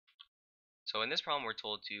So in this problem, we're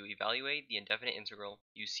told to evaluate the indefinite integral,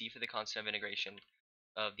 use c for the constant of integration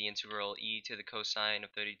of the integral e to the cosine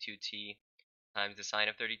of 32t times the sine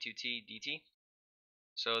of 32t dt.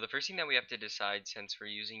 So the first thing that we have to decide, since we're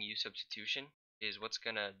using u substitution, is what's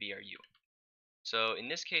going to be our u. So in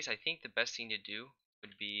this case, I think the best thing to do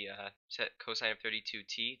would be set cosine of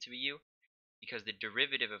 32t to be u, because the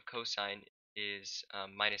derivative of cosine is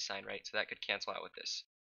minus sign, right? So that could cancel out with this.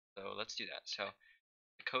 So let's do that. So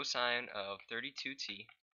the cosine of 32t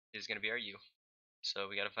is going to be our u. So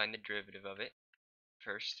we got to find the derivative of it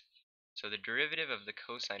first. So the derivative of the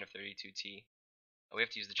cosine of 32t, we have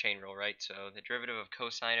to use the chain rule, right? So the derivative of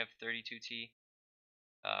cosine of 32t,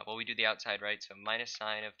 well, we do the outside, right? So minus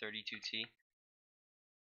sine of 32t.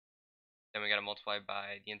 Then we got to multiply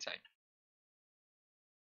by the inside.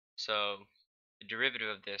 So the derivative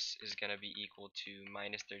of this is going to be equal to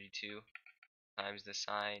minus 32 times the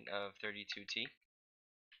sine of 32t.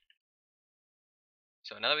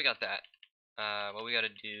 So now that we got that, what we got to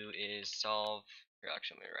do is solve, or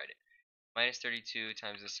actually let me write it. Minus 32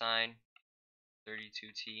 times the sine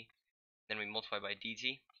 32t, then we multiply by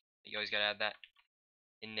dt. You always got to add that.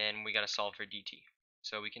 And then we got to solve for dt.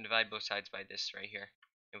 So we can divide both sides by this right here.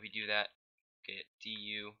 If we do that, get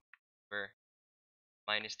du over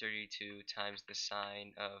minus 32 times the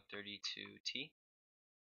sine of 32t.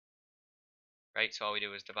 Right, so all we did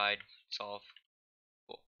was divide, solve.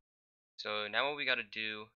 Cool. So now what we got to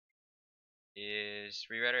do is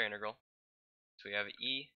rewrite our integral. So we have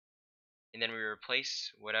e, and then we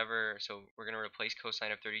replace whatever, so we're going to replace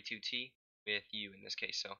cosine of 32t with u in this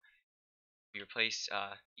case. So we replace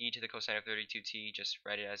e to the cosine of 32t, just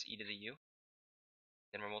write it as e to the u.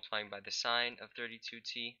 Then we're multiplying by the sine of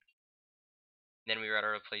 32t. Then we got to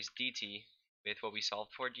replace dt with what we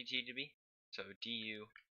solved for dt to be. So du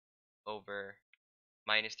over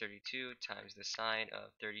minus 32 times the sine of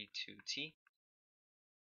 32t.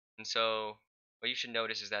 And so what you should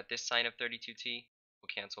notice is that this sine of 32t will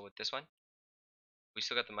cancel with this one. We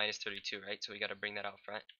still got the minus 32, right? So we got to bring that out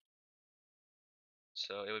front.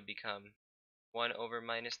 So it would become 1 over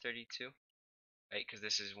minus 32, right? Because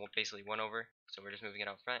this is basically 1 over, so we're just moving it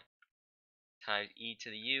out front, times e to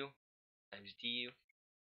the u times du.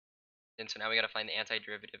 And so now we got to find the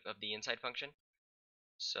antiderivative of the inside function.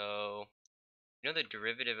 So you know the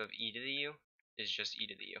derivative of e to the u is just e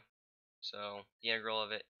to the u. So the integral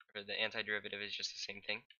of it, or the antiderivative, is just the same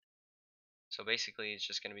thing. So basically it's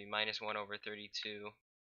just going to be minus 1 over 32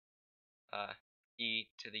 e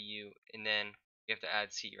to the u, and then we have to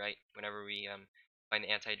add c, right? Whenever we find the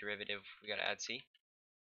antiderivative, we got to add c.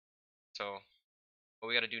 So what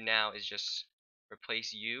we got to do now is just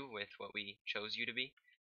replace u with what we chose u to be,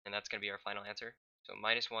 and that's going to be our final answer. So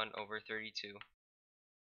minus 1 over 32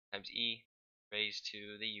 times e raised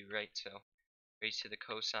to the u, right? So raised to the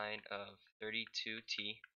cosine of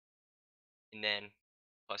 32t, and then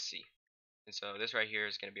plus c. And so this right here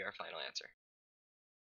is going to be our final answer.